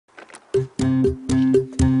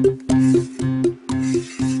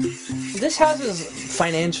This house is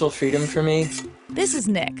financial freedom for me. This is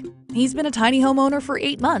Nick. He's been a tiny homeowner for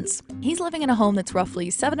 8 months. He's living in a home that's roughly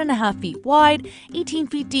 7.5 feet wide, 18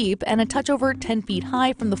 feet deep, and a touch over 10 feet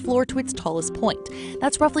high from the floor to its tallest point.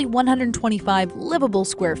 That's roughly 125 livable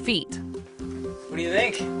square feet. What do you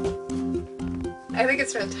think? I think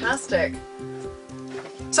it's fantastic.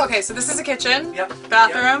 So, okay, so this is a kitchen, Yep.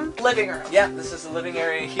 bathroom, living room. Yeah, this is the living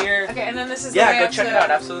area here. Okay, and then this is the Yeah, way go up check to it out,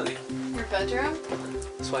 absolutely. your bedroom.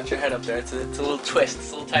 Just watch your head up there. It's a little twist.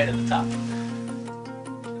 It's a little tight at the top.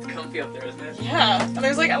 It's comfy up there, isn't it? Yeah, and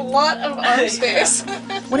there's like a lot of arm space.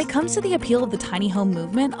 When it comes to the appeal of the tiny home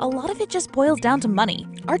movement, a lot of it just boils down to money.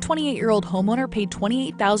 Our 28-year-old homeowner paid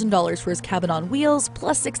 $28,000 for his cabin on wheels,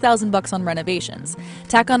 plus $6,000 on renovations.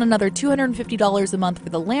 Tack on another $250 a month for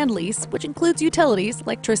the land lease, which includes utilities,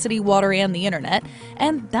 electricity, water, and the internet,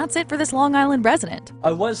 and that's it for this Long Island resident.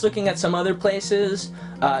 I was looking at some other places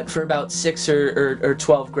for about 6 or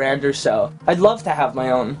 12 grand or so. I'd love to have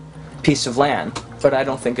my own piece of land, but I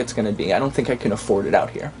don't think it's going to be. I don't think I can afford it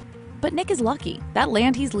out here. But Nick is lucky. That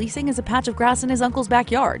land he's leasing is a patch of grass in his uncle's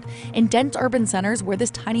backyard. In dense urban centers where this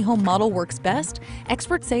tiny home model works best,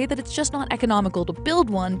 experts say that it's just not economical to build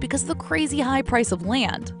one because of the crazy high price of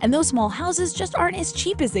land. And those small houses just aren't as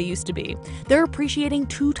cheap as they used to be. They're appreciating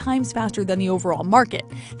 2 times faster than the overall market.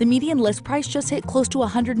 The median list price just hit close to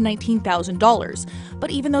 $119,000. But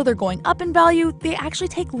even though they're going up in value, they actually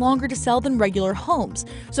take longer to sell than regular homes.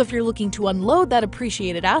 So if you're looking to unload that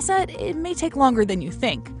appreciated asset, it may take longer than you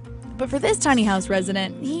think. But for this tiny house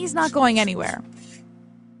resident, he's not going anywhere.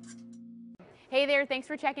 Hey there, thanks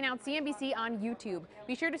for checking out CNBC on YouTube.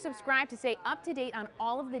 Be sure to subscribe to stay up to date on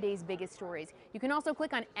all of the day's biggest stories. You can also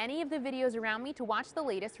click on any of the videos around me to watch the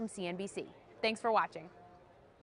latest from CNBC. Thanks for watching.